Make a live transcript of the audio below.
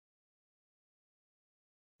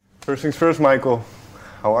First things first, Michael.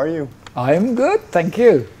 How are you? I'm good, thank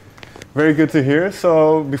you. Very good to hear.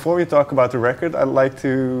 So before we talk about the record, I'd like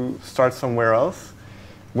to start somewhere else.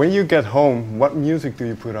 When you get home, what music do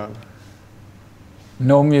you put on?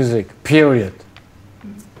 No music, period.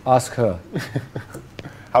 Ask her.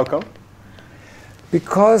 How come?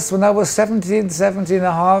 Because when I was 17 and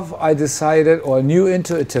a half, I decided or knew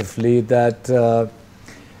intuitively that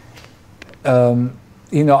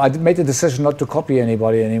I made the decision not to copy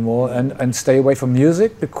anybody anymore and stay away from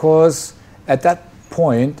music, because at that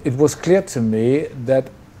point it was clear to me that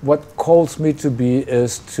what calls me to be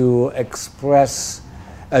is to express,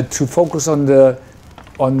 to focus on the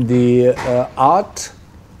art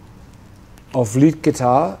of lead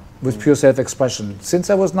guitar with pure self-expression. Since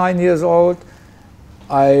I was 9 years old,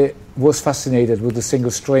 I was fascinated with the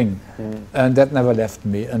single string, and that never left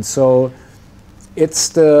me. And so it's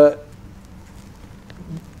the,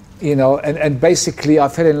 and basically I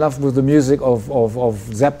fell in love with the music of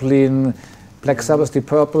Zeppelin, Black Sabbath, Deep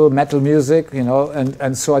Purple, metal music,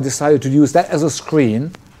 and so I decided to use that as a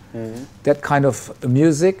screen, that kind of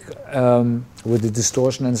music with the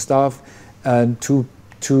distortion and stuff, and to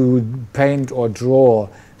paint or draw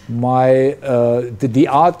the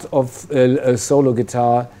art of a solo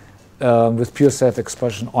guitar with pure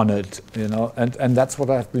self-expression on it, and that's what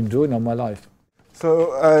I've been doing all my life.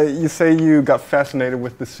 So you say you got fascinated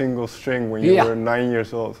with the single string when you were 9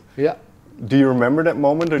 years old. Yeah. Do you remember that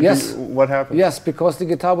moment? Or yes. What happened? Yes, because the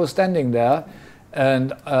guitar was standing there,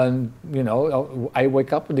 and I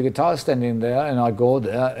wake up and the guitar is standing there, and I go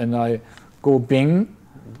there and I go bing,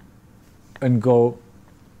 and go,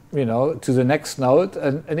 to the next note,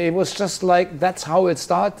 and it was just like that's how it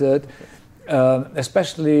started,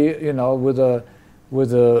 especially with the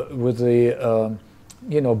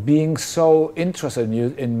being so interested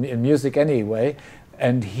in music anyway,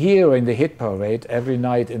 and hearing the hit parade every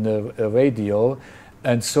night in the radio,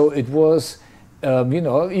 and so it was.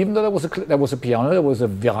 Even though there was a piano, there was a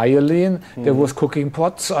violin, there was cooking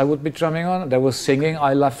pots I would be drumming on, there was singing.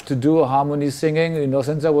 I loved to do harmony singing,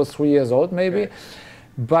 since I was 3 years old maybe. Okay.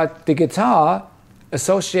 But the guitar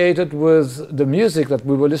associated with the music that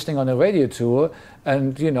we were listening on the radio to,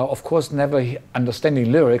 and of course never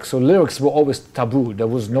understanding lyrics, so lyrics were always taboo. There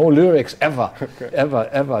was no lyrics ever,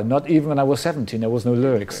 ever. Not even when I was 17, there was no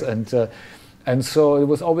lyrics, and so it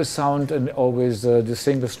was always sound and always the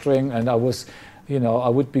single string. And I was, I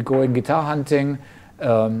would be going guitar hunting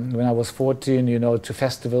when I was 14, to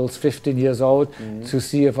festivals, 15 yeyears old, to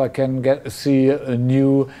see if I can see a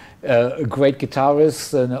new great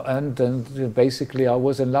guitarist, and basically I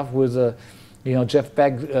was in love with Jeff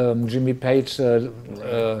Beck, Jimmy Page,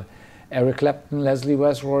 Eric Clapton, Leslie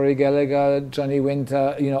West, Rory Gallagher, Johnny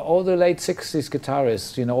Winter, all the late 60s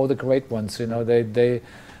guitarists, all the great ones,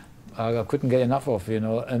 I couldn't get enough of,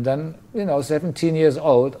 and then, 17 years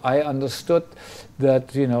old, I understood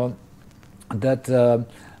that,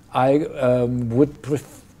 I would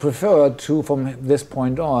prefer to, from this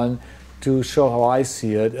point on, to show how I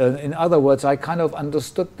see it. In other words, I kind of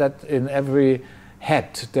understood that in every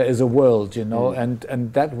head there is a world,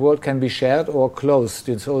 and that world can be shared or closed.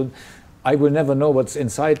 And so I will never know what's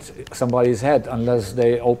inside somebody's head unless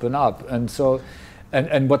they open up. And so,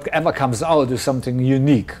 and whatever comes out is something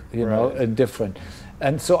unique, and different.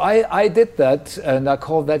 And so I did that, and I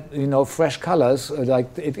call that, fresh colors.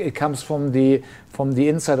 Like it comes from the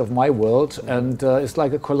inside of my world, and it's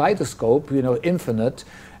like a kaleidoscope, infinite.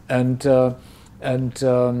 And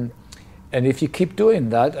if you keep doing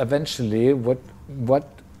that, eventually, what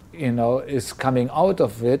is coming out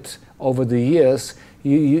of it over the years,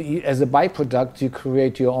 you as a byproduct, you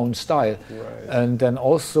create your own style. Right. And then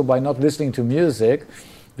also by not listening to music,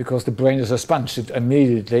 because the brain is a sponge, it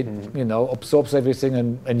immediately absorbs everything,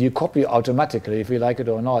 and you copy automatically if you like it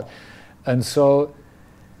or not. And so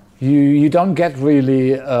you don't get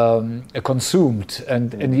really consumed,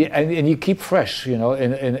 and you keep fresh, in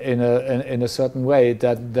a certain way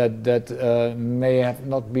that may have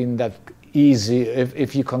not been that easy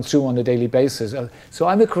if you consume on a daily basis. So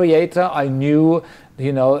I'm a creator. I knew,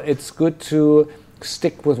 it's good to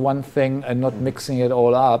stick with one thing and not mixing it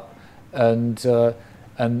all up, and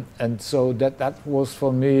so that was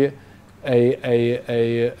for me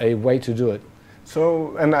a way to do it.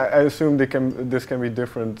 So, and I assume this can be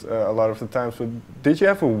different a lot of the times, but did you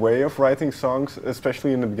have a way of writing songs,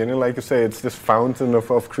 especially in the beginning? Like you say, it's this fountain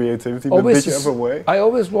of creativity, but did you have a way? I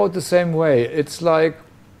always wrote the same way. It's like,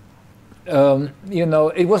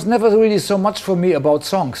 it was never really so much for me about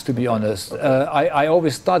songs, to be honest. I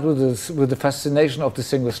always start with the fascination of the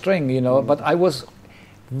single string, but I was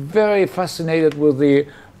very fascinated with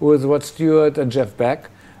Rod Stewart and Jeff Beck.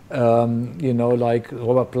 you know, like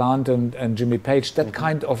Robert Plant and Jimmy Page, that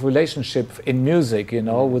kind of relationship in music, you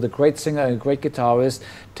know, with a great singer and a great guitarist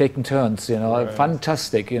taking turns, you know,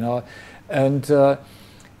 fantastic, you know. And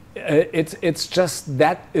it's just,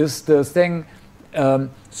 that is the thing.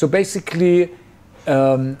 So basically,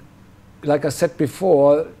 like I said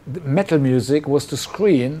before, metal music was the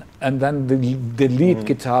screen, and then the lead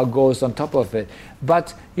guitar goes on top of it.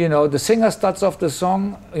 But you know, the singer starts off the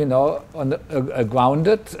song, you know, on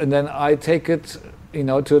grounded, and then I take it, you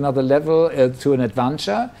know, to another level, to an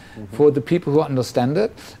adventure for the people who understand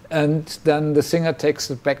it, and then the singer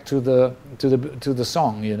takes it back to the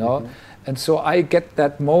song, you know. And so I get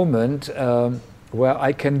that moment where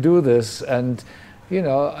I can do this, and you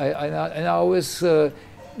know, I always.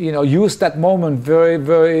 You know, use that moment very,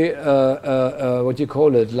 very, what do you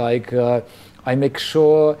call it? Like, I make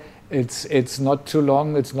sure it's not too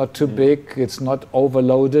long, it's not too big, it's not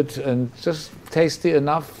overloaded, and just tasty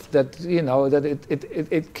enough that, you know, that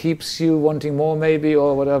it keeps you wanting more, maybe,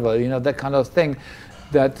 or whatever. You know, that kind of thing.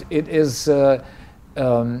 That it is, you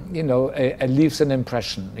know, it leaves an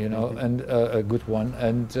impression. You know, and a good one.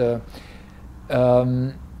 And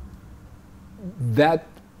that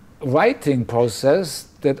writing process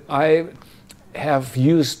that I have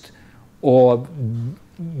used, or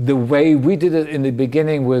the way we did it in the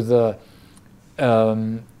beginning with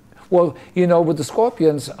well, you know, with the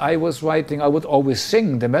Scorpions, I was writing, I would always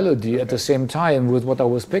sing the melody at the same time with what I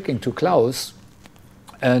was picking to Klaus,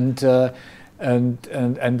 and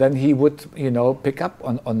then he would, you know, pick up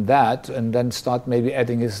on that, and then start maybe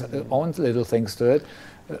adding his own little things to it,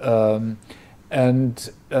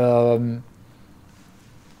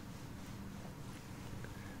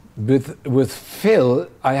 With Phil,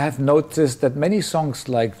 I have noticed that many songs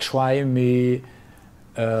like Try Me,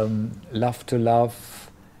 Love to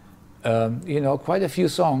Love, you know, quite a few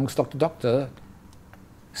songs, Dr. Doctor,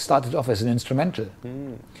 started off as an instrumental.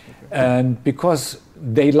 And because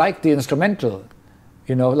they liked the instrumental,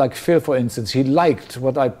 you know, like Phil, for instance, he liked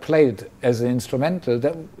what I played as an instrumental.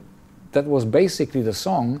 That was basically the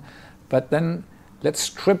song, but then let's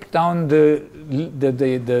strip down the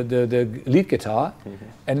lead guitar,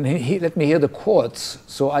 and he let me hear the chords,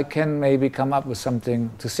 so I can maybe come up with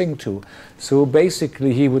something to sing to. So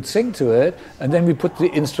basically, he would sing to it, and then we put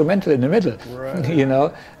the instrumental in the middle, you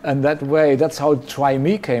know. And that way, that's how Try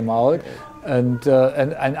Me came out, and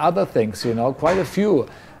other things, you know, quite a few.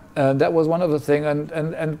 And that was one of the things.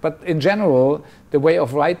 But in general, the way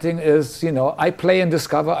of writing is, you know, I play and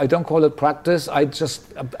discover. I don't call it practice.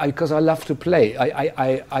 Because I love to play.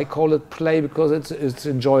 I call it play because it's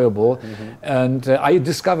enjoyable, and I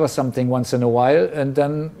discover something once in a while, and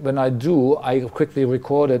then when I do, I quickly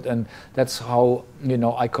record it, and that's how, you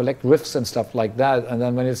know, I collect riffs and stuff like that. And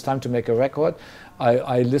then when it's time to make a record,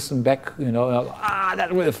 I listen back, you know,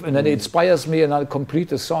 that riff, and then it inspires me, and I complete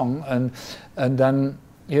the song, and then,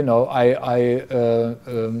 you know,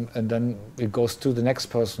 and then it goes to the next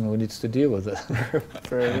person who needs to deal with it.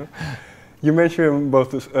 Fair enough. You mentioned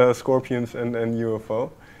both the Scorpions and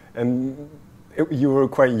UFO, and you were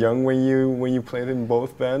quite young when you played in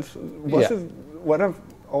both bands. What I've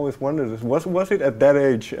always wondered is, was it at that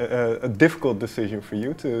age a difficult decision for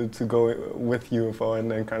you to go with UFO and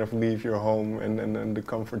then kind of leave your home and the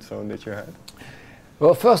comfort zone that you had?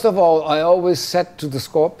 Well, first of all, I always said to the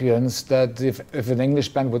Scorpions that if an English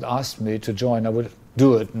band would ask me to join, I would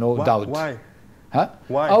do it, no doubt. Why? Huh?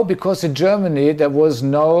 Why? Oh, because in Germany there was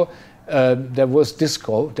there was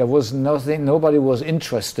disco, there was nothing, nobody was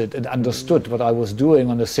interested and understood what I was doing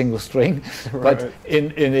on a single string. But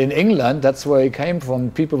in England, that's where it came from.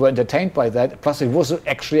 People were entertained by that. Plus, it was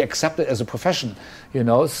actually accepted as a profession, you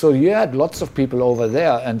know. So you had lots of people over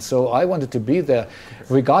there, and so I wanted to be there,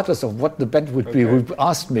 regardless of what the band would be. Who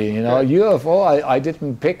asked me, you know, UFO. I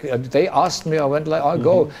didn't pick. They asked me. I went like, I'll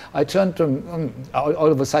go. I turned them out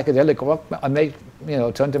of a psychedelic rock. I made, you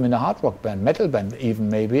know, turned them in a hard rock band, metal band, even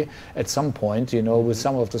maybe at some point, you know, with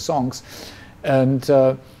some of the songs, and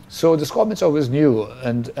so the Scorpions always knew,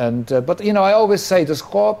 but you know, I always say the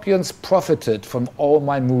Scorpions profited from all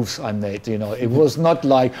my moves I made. You know, it was not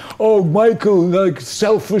like, oh, Michael, like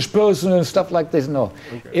selfish person and stuff like this. No,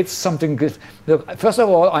 it's something good. Look, first of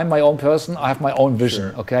all, I'm my own person. I have my own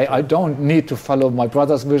vision. Okay, I don't need to follow my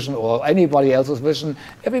brother's vision or anybody else's vision.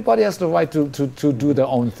 Everybody has the right to do their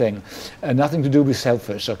own thing, and nothing to do with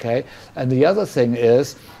selfish. Okay, and the other thing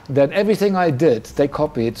is, that everything I did, they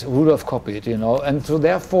copied, Rudolf copied, you know, and so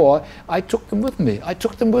therefore I took them with me. I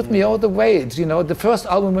took them with me all the way. You know, the first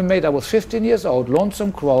album we made, I was 15 years old,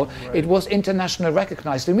 Lonesome Crow. Right. It was internationally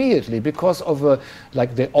recognized immediately because of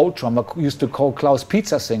like the old drummer used to call Klaus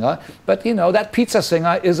Pizza Singer, but you know, that pizza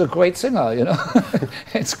singer is a great singer, you know.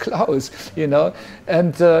 It's Klaus, you know,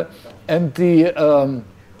 and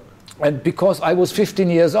because I was 15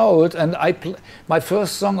 years old, and my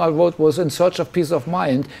first song I wrote was In Search of Peace of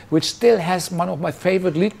Mind, which still has one of my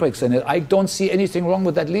favorite lead breaks in it. I don't see anything wrong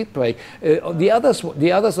with that lead break. The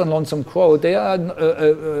others on Lonesome Crow, they are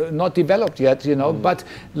not developed yet, you know. But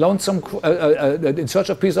Lonesome In Search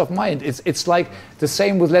of Peace of Mind, it's like the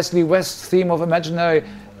same with Leslie West's theme of an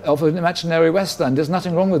imaginary Western. There's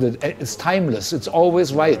nothing wrong with it. It's timeless. It's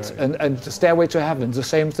always right. And Stairway to Heaven, the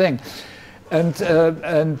same thing.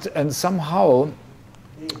 And somehow,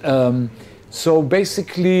 so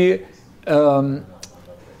basically,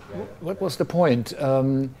 what was the point?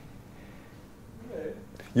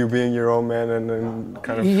 You being your own man and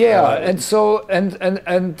kind of and so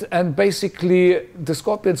and basically the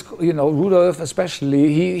Scorpions, you know, Rudolf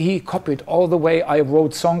especially, he copied all the way I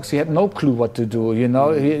wrote songs. He had no clue what to do, you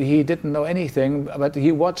know. He didn't know anything, but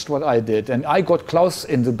he watched what I did, and I got Klaus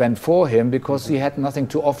in the band for him because he had nothing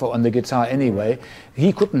to offer on the guitar anyway.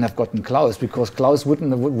 He couldn't have gotten Klaus because Klaus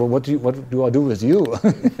wouldn't have, what do I do with you?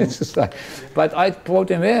 It's just like, but I brought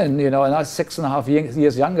him in, you know, and I was 6.5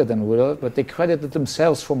 years younger than Rudolf, but they credited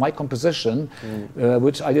themselves for my composition,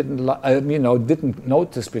 which I didn't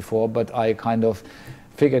notice before, but I kind of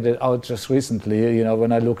figured it out just recently, you know,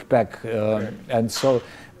 when I looked back, and so.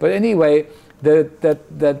 But anyway, the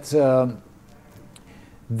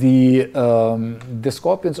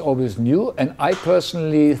Scorpions always knew, and I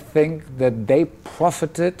personally think that they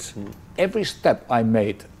profited. Every step I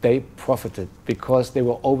made, they profited because they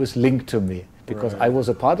were always linked to me, because I was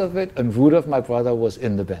a part of it, and Rudolf, my brother, was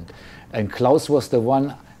in the band, and Klaus was the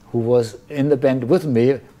one who was in the band with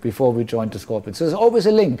me before we joined the Scorpions. So there's always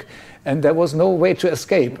a link, and there was no way to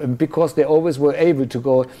escape, and because they always were able to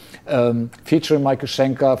go featuring Michael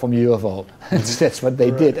Schenker from UFO. That's what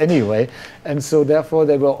they did anyway, and so therefore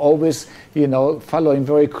they were always, you know, following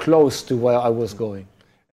very close to where I was going.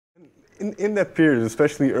 In that period,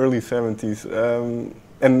 especially early 70s,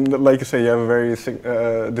 and like you say, you have a very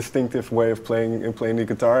distinctive way of playing the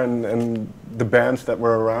guitar, and the bands that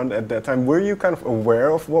were around at that time. Were you kind of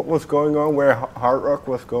aware of what was going on, where hard rock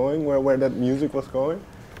was going, where that music was going?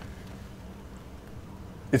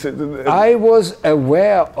 I was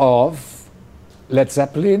aware of Led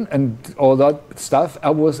Zeppelin and all that stuff.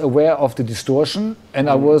 I was aware of the distortion, and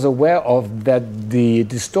I was aware of that the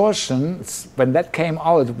distortion, when that came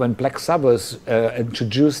out, when Black Sabbath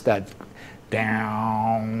introduced that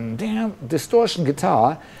down distortion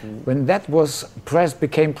guitar, when that was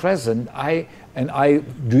became present, I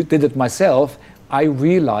did it myself. I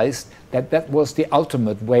realized that was the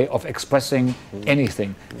ultimate way of expressing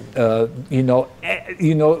anything. You know,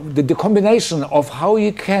 the combination of how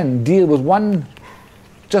you can deal with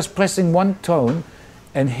just pressing one tone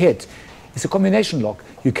and hit. It's a combination lock.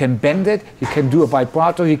 You can bend it, you can do a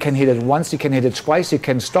vibrato, you can hit it once, you can hit it twice, you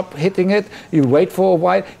can stop hitting it, you wait for a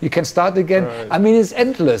while, you can start again. I mean, it's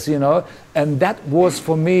endless, you know. And that was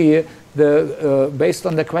for me, based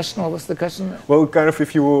on the question, what was the question? Well, kind of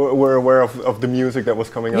if you were aware of the music that was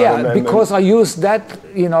coming out. Yeah, because I used that,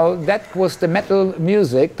 you know, that was the metal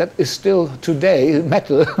music that is still today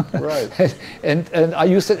metal. Right. and I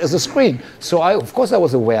used it as a screen. So of course I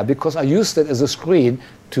was aware, because I used it as a screen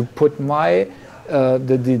to put my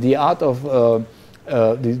the art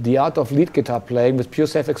of lead guitar playing with pure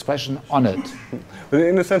self-expression on it. But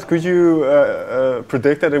in a sense, could you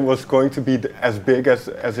predict that it was going to be as big as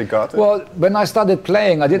it got? Well, when I started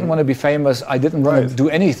playing, I didn't want to be famous. I didn't want to do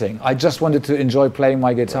anything. I just wanted to enjoy playing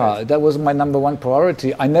my guitar. That was my #1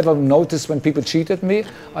 priority. I never noticed when people cheated me.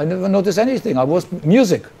 I never noticed anything. I was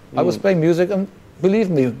music. I was playing music, and believe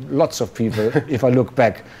me, lots of people, if I look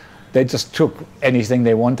back, they just took anything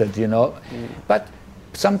they wanted, you know. But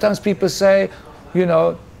sometimes people say, you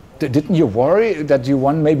know, didn't you worry that you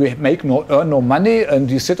maybe earn no money and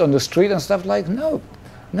you sit on the street and stuff like? No.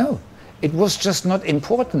 It was just not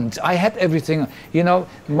important. I had everything, you know.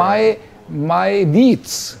 My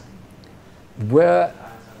needs were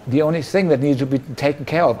the only thing that needed to be taken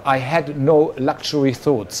care of. I had no luxury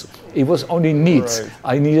thoughts. It was only needs.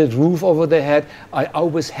 Right. I needed roof over the head. I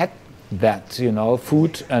always had that, you know,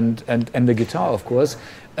 food and the guitar, of course.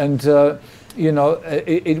 And, you know,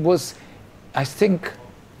 it was, I think,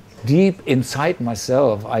 deep inside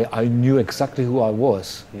myself, I knew exactly who I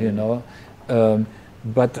was, you know.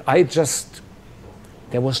 But I just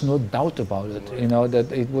there was no doubt about it. You know,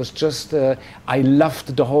 that it was just. I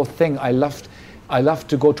loved the whole thing. I loved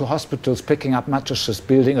to go to hospitals, picking up mattresses,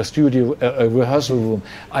 building a studio, a rehearsal room.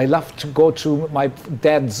 I loved to go to my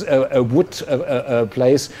dad's wood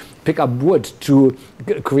place, pick up wood to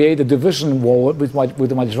create a division wall with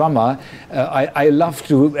my drummer. I loved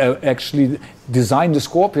to actually design the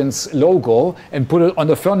Scorpions logo and put it on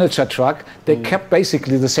the furniture truck. They kept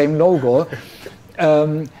basically the same logo.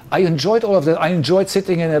 I enjoyed all of that. I enjoyed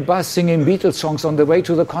sitting in a bus singing Beatles songs on the way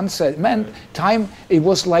to the concert. Man, time, it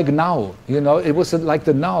was like now, you know, it was like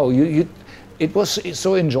the now. It was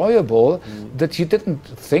so enjoyable that you didn't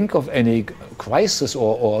think of any crisis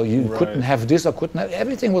or you couldn't have this or couldn't have,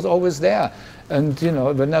 everything was always there. And, you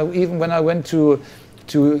know, even when I went to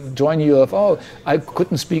join UFO, I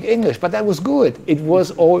couldn't speak English, but that was good. It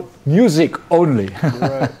was all music only.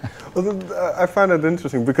 Right. Well, I find that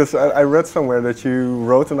interesting because I read somewhere that you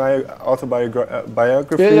wrote an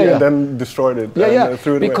autobiography and then destroyed it.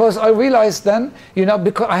 Threw it because away. I realized then, you know,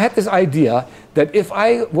 because I had this idea that if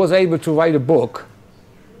I was able to write a book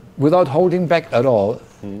without holding back at all,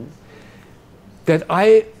 that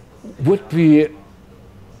I would be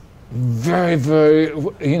very, very,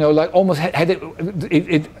 you know, like almost had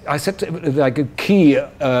it I said like a key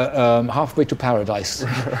halfway to paradise,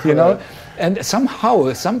 you know, and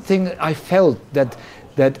somehow something I felt that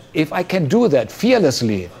if I can do that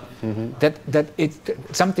fearlessly, that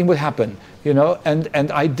something would happen, you know, and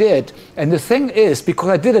I did. And the thing is, because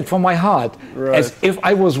I did it from my heart, as if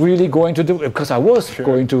I was really going to do it, because I was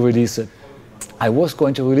going to release it. I was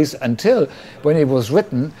going to release it until when it was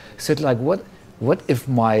written, said like, what if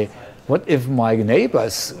my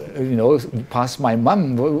neighbors, you know, past my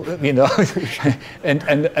mum, you know,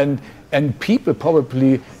 and people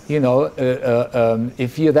probably, you know,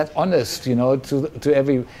 if you're that honest, you know, to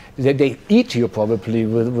every, they eat you probably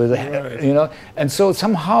with you know, and so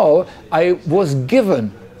somehow I was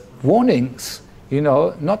given warnings, you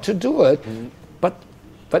know, not to do it, but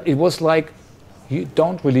it was like, you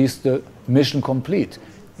don't release the mission complete,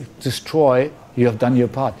 destroy. You have done your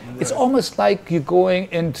part. Right. It's almost like you're going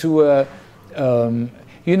into a,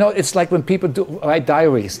 you know, it's like when people write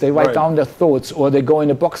diaries. They write down their thoughts, or they go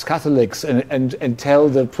in a box Catholics and tell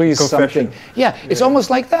the priest something. Yeah, it's almost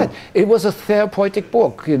like that. It was a therapeutic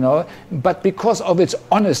book, you know, but because of its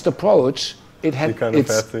honest approach, it had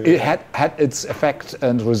its effect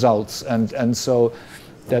and results, and so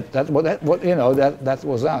that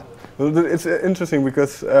was that. Well, it's interesting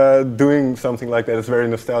because doing something like that is very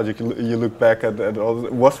nostalgic. You look back at all.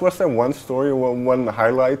 Was there one story or one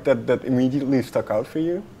highlight that immediately stuck out for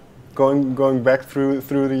you, going back through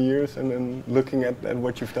the years and looking at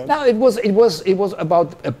what you've done? No, it was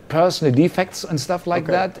about personal defects and stuff like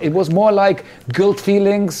that. It was more like guilt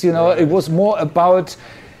feelings, you know. Right. It was more about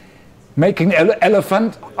making an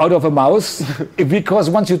elephant out of a mouse, because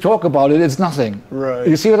once you talk about it, it's nothing. Right.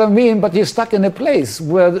 You see what I mean? But you're stuck in a place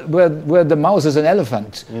where the mouse is an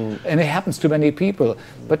elephant, and it happens to many people.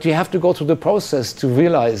 But you have to go through the process to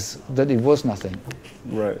realize that it was nothing.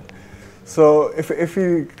 Right. So if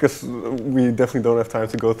we, because we definitely don't have time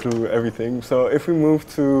to go through everything. So if we move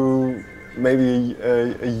to maybe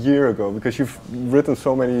a year ago, because you've written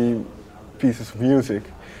so many pieces of music.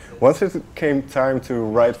 Once it came time to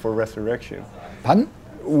write for Resurrection. Pardon?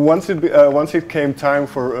 Once it came time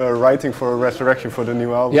for writing for Resurrection for the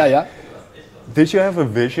new album. Yeah. Did you have a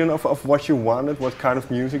vision of what you wanted, what kind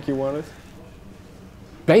of music you wanted?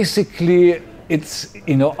 Basically, it's,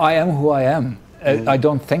 you know, I am who I am. I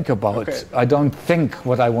don't think about, I don't think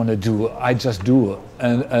what I want to do, I just do.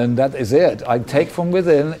 And that is it. I take from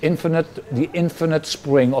within the infinite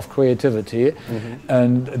spring of creativity,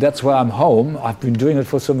 and that's where I'm home. I've been doing it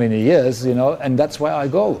for so many years, you know, and that's where I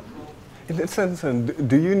go. In that sense,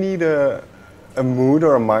 do you need a mood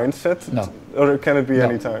or a mindset? No. Or can it be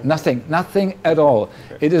any time? Nothing at all.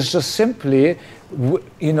 Okay. It is just simply,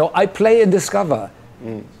 you know, I play and discover.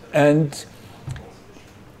 And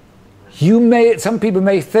some people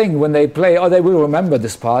may think when they play, oh, they will remember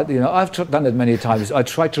this part. You know, I've done it many times. I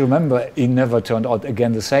tried to remember. It never turned out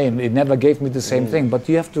again the same. It never gave me the same thing. But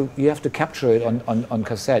you have to capture it on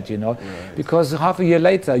cassette. You know, because half a year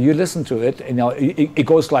later you listen to it. You know, it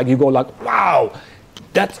goes like, you go like, wow,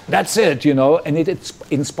 that's it. You know, and it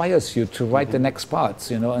inspires you to write the next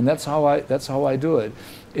parts. You know, and that's how I do it.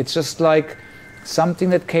 It's just like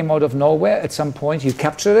something that came out of nowhere. At some point, you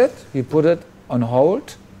capture it, you put it on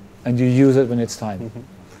hold, and you use it when it's time.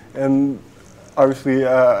 And obviously,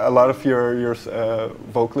 a lot of your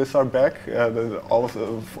vocalists are back.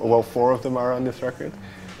 Four of them are on this record.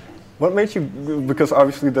 What made you? Because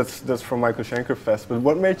obviously that's from Michael Schenker Fest. But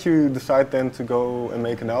what made you decide then to go and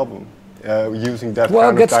make an album? using that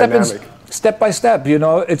kind of dynamic? Step by step, you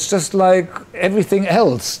know, it's just like everything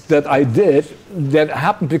else that I did that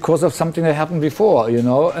happened because of something that happened before, you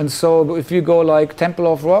know. And so if you go like Temple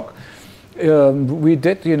of Rock, we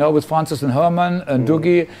did, you know, with Francis and Herman and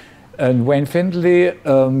Dougie and Wayne Findlay,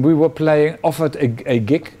 we were offered a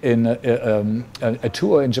gig in a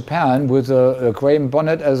tour in Japan with Graham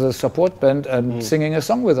Bonnet as a support band and singing a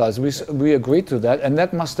song with us. We agreed to that, and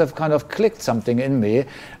that must have kind of clicked something in me.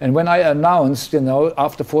 And when I announced, you know,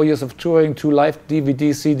 after 4 years of touring, 2 live DVD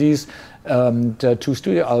CDs, 2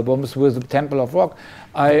 studio albums with Temple of Rock,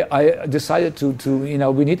 I decided to you know,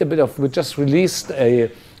 we just released a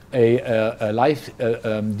live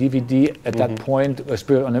DVD at that point,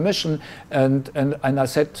 Spirit on a Mission, and I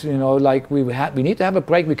said, you know, like we need to have a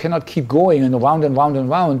break. We cannot keep going and round and round and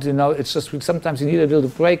round. You know, it's just sometimes you need a little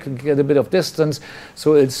break, get a bit of distance,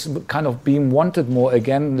 so it's kind of being wanted more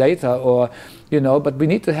again later, or you know. But we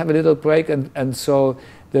need to have a little break, and so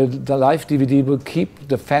the live DVD will keep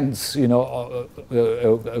the fans, you know,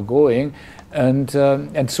 going. And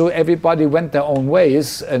so everybody went their own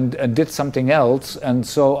ways and did something else. And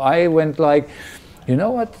so I went like, you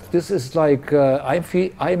know what, this is like,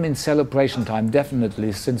 I'm in celebration time,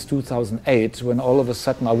 definitely, since 2008, when all of a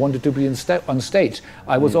sudden I wanted to be on stage.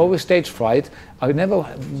 I was always stage fright. I never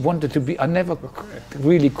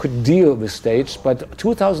really could deal with stage, but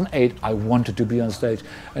 2008 I wanted to be on stage.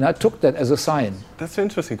 And I took that as a sign. That's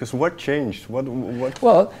interesting, because what changed? What?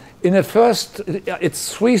 Well, in the first,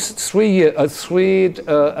 it's three stages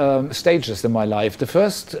in my life. The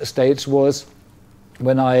first stage was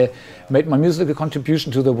when I made my musical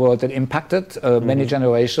contribution to the world that impacted many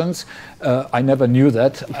generations. I never knew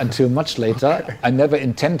that until much later. I never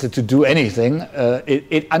intended to do anything.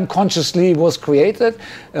 It unconsciously was created.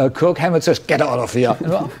 Kirk Hammett says, "Get out of here."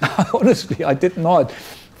 Honestly, I did not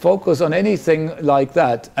focus on anything like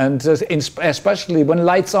that. And especially when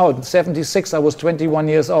Lights Out, in '76, I was 21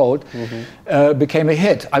 years old, became a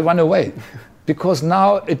hit. I ran away. Because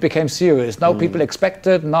now it became serious. Now people expect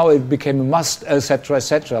it. Now it became a must, etc.,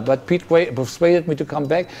 etc. But Pete persuaded me to come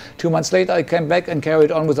back. 2 months later, I came back and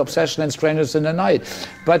carried on with Obsession and Strangers in the Night.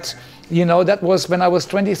 But you know, that was when I was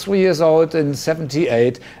 23 years old in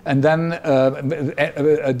 '78, and then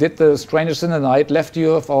did the Strangers in the Night, left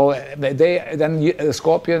UFO. Then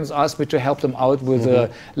Scorpions asked me to help them out with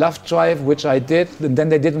Love Drive, which I did. And then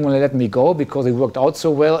they didn't want to let me go because it worked out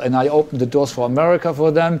so well, and I opened the doors for America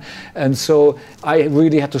for them. And so I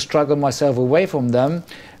really had to struggle myself away from them.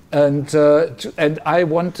 And I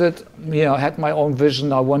wanted, you know, I had my own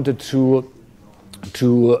vision. I wanted to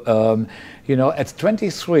you know, at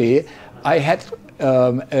 23, I had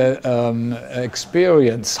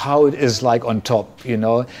experience how it is like on top, you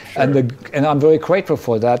know, and I'm very grateful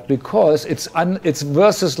for that, because it's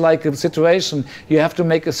versus like a situation you have to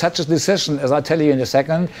make such a decision, as I'll tell you in a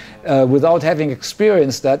second, without having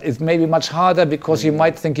experienced that. It may be much harder because you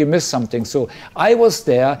might think you missed something. So I was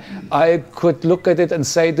there. I could look at it and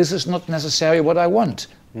say, this is not necessarily what I want.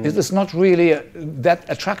 It is not really that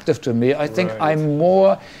attractive to me. I think I'm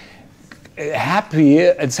more happy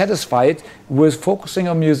and satisfied with focusing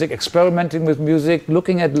on music, experimenting with music,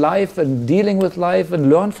 looking at life and dealing with life and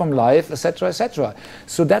learn from life, etc., etc.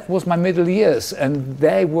 So that was my middle years, and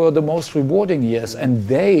they were the most rewarding years, and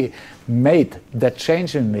they made that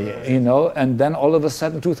change in me, you know. And then all of a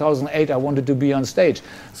sudden, 2008, I wanted to be on stage.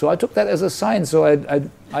 So I took that as a sign. So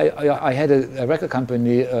I had a record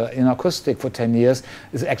company in acoustic for 10 years.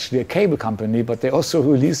 It's actually a cable company, but they're also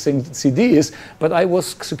releasing CDs. But I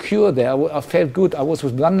was secure there. I felt good. I was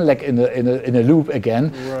with one leg in a loop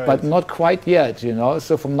again, but not quite yet, you know.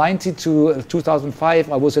 So from '90 to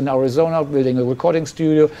 2005, I was in Arizona building a recording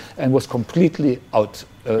studio and was completely out.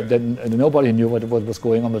 Then nobody knew what was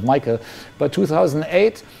going on with Michael. But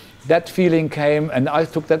 2008, that feeling came, and I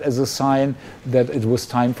took that as a sign that it was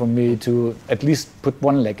time for me to at least put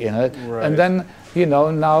one leg in it. And then, you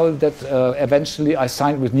know, now that eventually I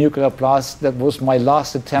signed with Nuclear Blast, that was my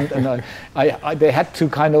last attempt, and they had to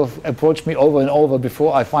kind of approach me over and over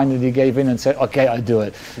before I finally gave in and said, okay, I'll do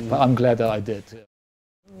it. But I'm glad that I did.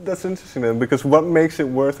 That's interesting then, because what makes it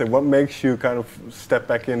worth it? What makes you kind of step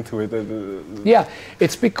back into it? Yeah,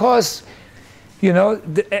 it's because, you know,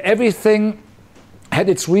 everything had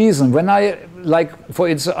its reason. When I, like, for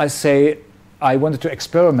instance, I say I wanted to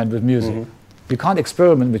experiment with music. You can't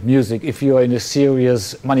experiment with music if you're in a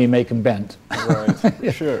serious money-making band.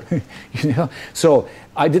 Right, sure. You know, so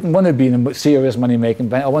I didn't want to be in a serious money-making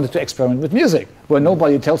band. I wanted to experiment with music, where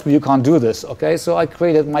nobody tells me you can't do this, okay? So I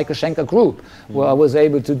created Michael Schenker Group, where I was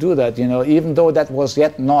able to do that, you know, even though that was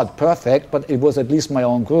yet not perfect, but it was at least my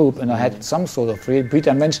own group, and I had some sort of freedom.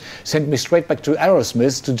 Peter Mensch sent me straight back to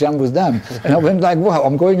Aerosmith to jam with them. And I went like, wow,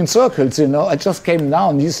 I'm going in circles, you know? I just came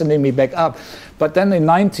down, he's sending me back up. But then in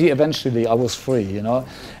 90, eventually, I was free, you know?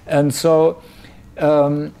 And so,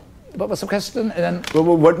 what was the question? And then,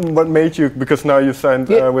 well, what made you? Because now you signed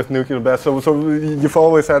with Nuclear Blast, so you've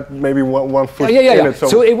always had maybe one foot in it.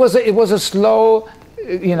 So it was a slow,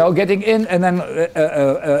 you know, getting in, and then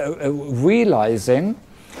realizing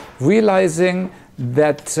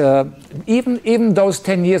that even those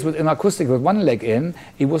 10 years with Acoustic with one leg in,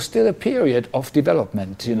 it was still a period of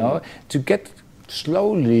development, you know, to get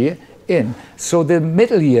slowly in. So the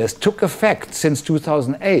middle years took effect since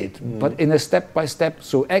 2008, but in a step-by-step.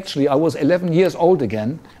 So actually I was 11 years old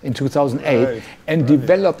again in 2008 and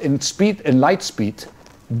developed in light speed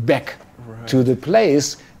back to the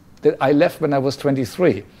place that I left when I was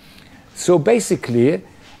 23. So basically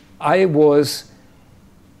I was,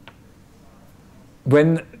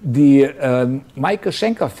 when the Michael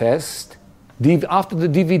Schenker Fest, after the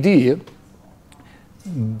DVD,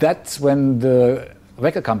 that's when the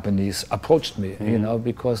record companies approached me, you know,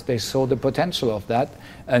 because they saw the potential of that,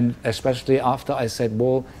 and especially after I said,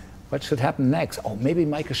 well, what should happen next? Oh, maybe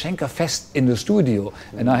Michael Schenker Fest in the studio.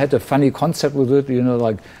 And I had a funny concept with it, you know,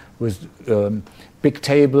 like with big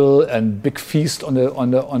table and big feast on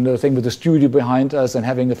the thing with the studio behind us and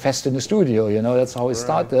having a fest in the studio, you know, that's how it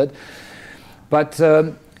started. But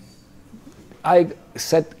I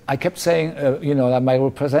kept saying, you know, my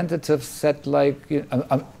representative said, like,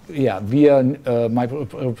 via my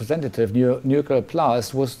representative, Nuclear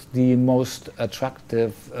Blast was the most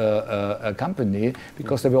attractive company,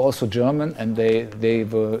 because they were also German and they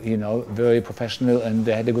were, you know, very professional and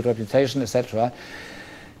they had a good reputation, etc.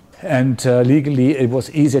 And legally it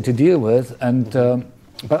was easier to deal with. And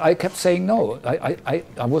but I kept saying no.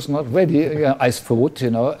 I was not ready. I thought,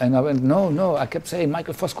 you know, and I went no. I kept saying,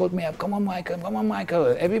 Michael Voss called me up. Come on,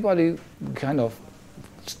 Michael. Everybody kind of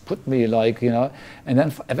put me like, you know. And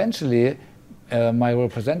then eventually, my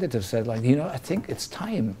representative said, like, you know, I think it's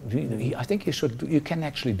time. I think you can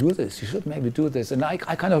actually do this. You should maybe do this. And I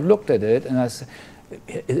kind of looked at it, and I said,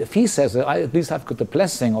 if he says it, at least I've got the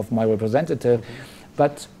blessing of my representative.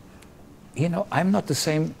 But, you know, I'm not the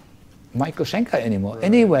same Michael Schenker anymore.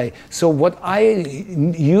 Anyway, so what I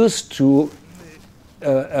used to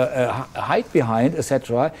hide behind,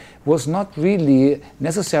 etc., was not really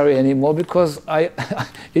necessary anymore, because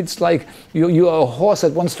it's like you're a horse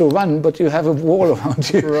that wants to run, but you have a wall around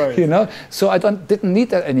you, you know. So I didn't need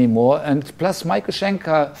that anymore. And plus, Michael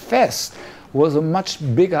Schenker Fest was a much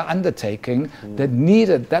bigger undertaking that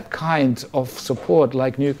needed that kind of support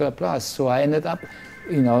like Nuclear Blast. So I ended up,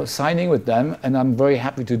 you know, signing with them, and I'm very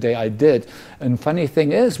happy today I did. And funny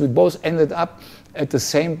thing is, we both ended up at the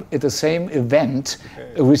same event,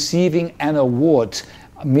 receiving an award.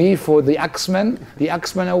 Me for the Axeman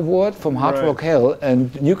Award from Hard Rock Hell,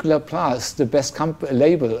 and Nuclear Blast, the best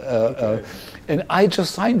label. And I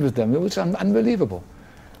just signed with them, which is unbelievable.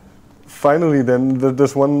 Finally, then,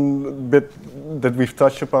 there's one bit that we've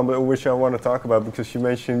touched upon, but which I want to talk about, because you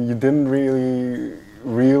mentioned you didn't really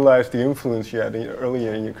realize the influence you had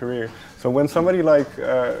earlier in your career. So when somebody like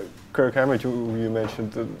Kirk Hammett, who you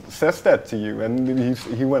mentioned, says that to you, and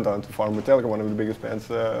he went on to form Metallica, one of the biggest bands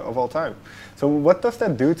of all time. So what does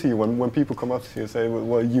that do to you when people come up to you and say,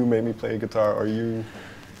 well, you made me play guitar, or you...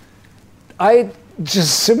 I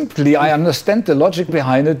understand the logic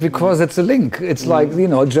behind it, because it's a link. It's like, you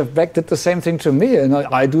know, Jeff Beck did the same thing to me, and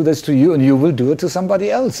I do this to you, and you will do it to somebody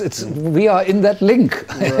else. We are in that link,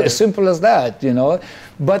 as simple as that, you know.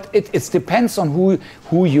 But it depends on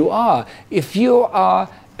who you are. If you are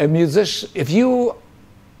a musician, if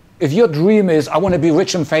your dream is, I want to be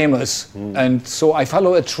rich and famous, and so I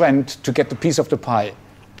follow a trend to get the piece of the pie,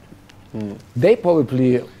 they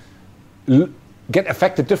probably get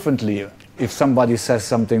affected differently if somebody says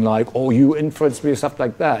something like, oh, you influenced me, stuff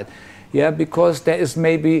like that. Yeah, because there is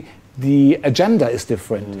maybe the agenda is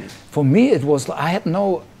different. For me, it was, I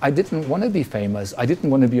didn't want to be famous. I didn't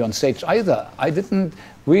want to be on stage either. I didn't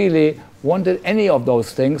really wanted any of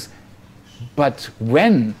those things. But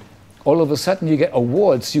when all of a sudden you get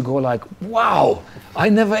awards, you go like, wow, I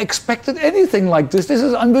never expected anything like this. This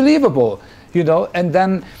is unbelievable, you know. And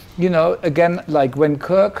then, you know, again, like when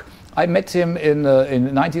Kirk, I met him in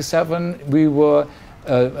 '97. We were,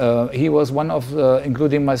 he was one of,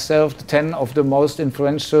 including myself, 10 of the most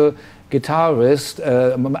influential guitarists,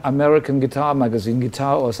 American Guitar Magazine,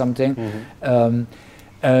 Guitar or something.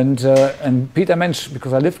 And Peter Mensch,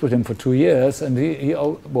 because I lived with him for 2 years, and he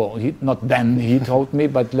not then he told me,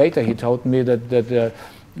 but later he told me that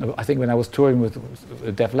I think when I was touring with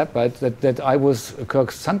Def Leppard, that I was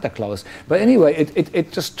Kirk's Santa Claus. But anyway,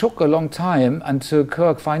 it just took a long time until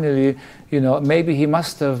Kirk finally, maybe he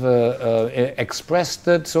must have expressed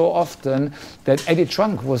it so often that Eddie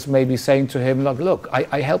Trunk was maybe saying to him, look,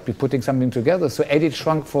 I help you putting something together. So Eddie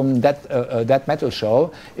Trunk from that metal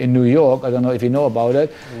show in New York, I don't know if you know about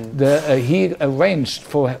it, he arranged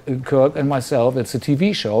for Kirk and myself, it's a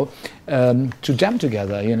TV show, to jam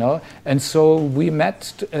together, and so we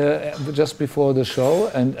met just before the show,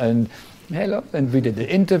 and we did the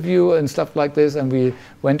interview and stuff like this, and we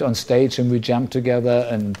went on stage and we jammed together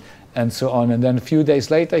and so on. And then a few days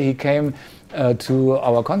later he came to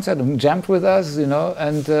our concert and jammed with us,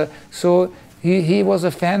 and so he was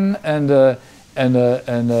a fan and a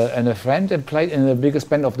friend, and played in the biggest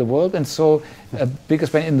band of the world, and so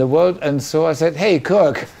biggest band in the world. And so I said, hey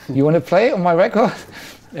Kirk, you want to play on my record?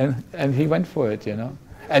 And he went for it,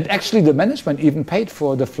 And actually the management even paid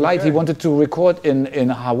for the flight. Okay. He wanted to record in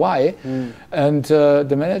Hawaii, and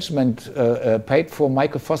the management paid for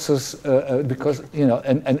Michael Voss's, because,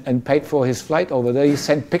 and paid for his flight over there. He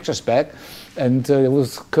sent pictures back, and it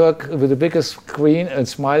was Kirk with the biggest screen and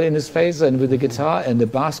smile in his face, and with the guitar and the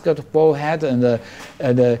basketball hat,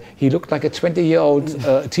 and he looked like a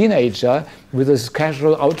 20-year-old teenager with his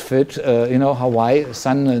casual outfit, Hawaii,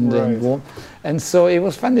 sun and warm. And so it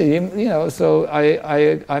was funny, so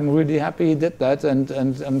I'm really happy he did that, and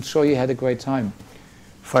I'm sure he had a great time.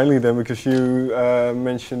 Finally then, because you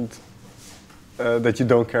mentioned that you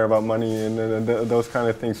don't care about money and those kind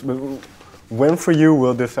of things, but when for you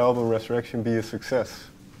will this album, Resurrection, be a success?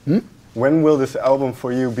 When will this album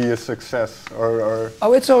for you be a success?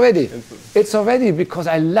 Oh, it's already. It's already, because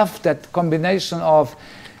I love that combination of,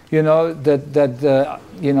 instead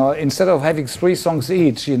of having 3 songs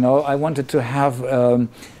each, I wanted to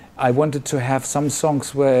have some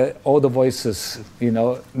songs where all the voices,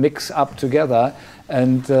 mix up together.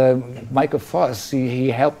 And Michael Voss, he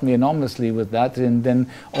helped me enormously with that. And then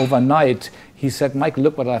overnight, he said, Michael,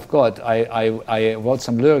 look what I've got. I wrote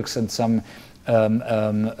some lyrics and some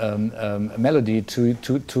melody to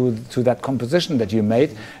that composition that you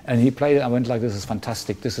made, and he played it. I went like, this is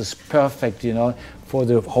fantastic, this is perfect, for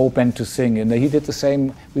the whole band to sing. And he did the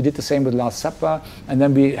same. We did the same with Last Supper, and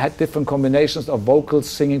then we had different combinations of vocals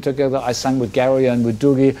singing together. I sang with Gary and with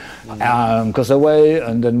Doogie, "Goes Away,"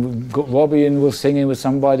 and then Robin was singing with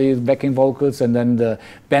somebody, backing vocals, and then the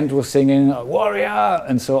band was singing "Warrior"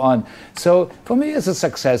 and so on. So for me, it's a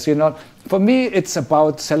success. For me, it's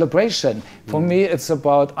about celebration. For me, it's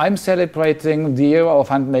about, I'm celebrating the era of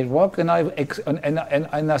handmade rock, and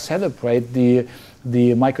I celebrate the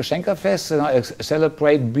Michael Schenker Fest, and I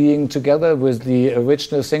celebrate being together with the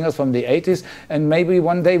original singers from the 80s, and maybe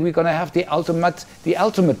one day we're going to have the ultimate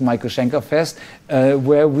Michael Schenker Fest,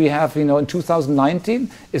 where we have, in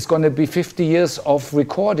 2019, it's going to be 50 years of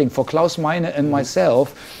recording for Klaus Meine and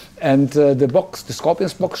myself. And the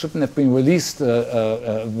Scorpions box shouldn't have been released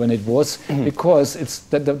when it was, because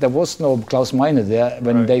there was no Klaus Meine there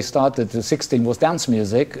when they started. The 16 was dance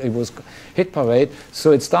music, it was Hit Parade.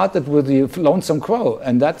 So it started with the Lonesome Crow,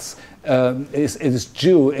 and that's is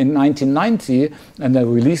due in 1990, and the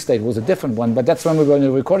release date was a different one, but that's when we were in the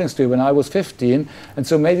recording studio when I was 15, and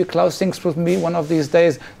so maybe Klaus sings with me one of these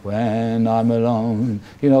days, when I'm alone,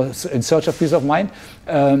 in search of peace of mind,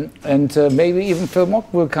 and maybe even Phil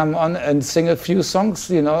Mock will come on and sing a few songs,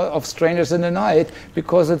 of Strangers in the Night,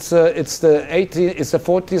 because it's the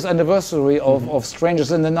 40th anniversary of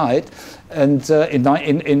Strangers in the Night, and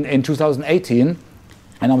in 2018.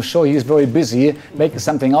 And I'm sure he's very busy making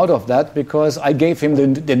something out of that, because I gave him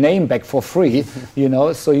the name back for free,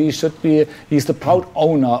 so he's the proud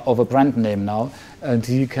owner of a brand name now, and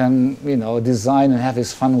he can, design and have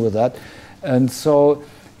his fun with that. And so,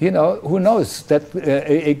 who knows, that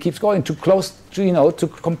it keeps going to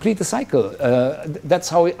complete the cycle. That's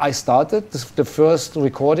how I started, the first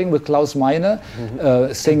recording with Klaus Meine,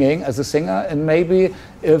 singing as a singer, and maybe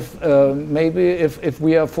if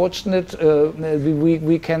we are fortunate,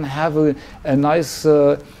 we can have a nice,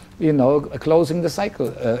 closing the cycle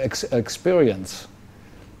experience.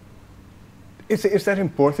 Is that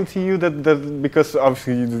important to you, that because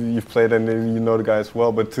obviously you've played and you know the guys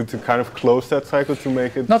well, but to kind of close that cycle, to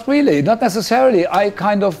make it? Not really, not necessarily. I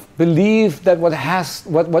kind of believe that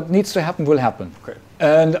what needs to happen will happen. Okay.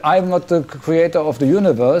 And I'm not the creator of the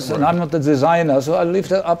universe, and I'm not the designer, so I leave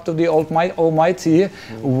it up to the Almighty.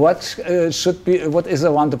 What should be, what is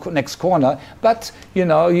around the next corner? But you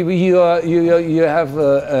know, you have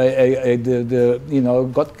the you know,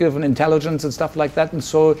 God-given intelligence and stuff like that, and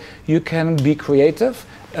so you can be creative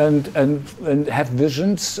and have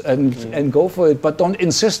visions and go for it, but don't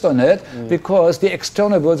insist on it because the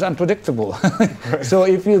external world is unpredictable. So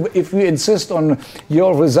if you insist on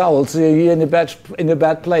your results, you're in a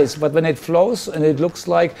bad place. But when it flows and it looks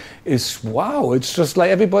like wow, it's just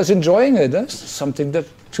like everybody's enjoying it. That's something that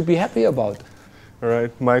to be happy about. All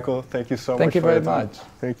right, Michael, thank you so much. Thank you very much.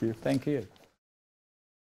 Thank you. Thank you.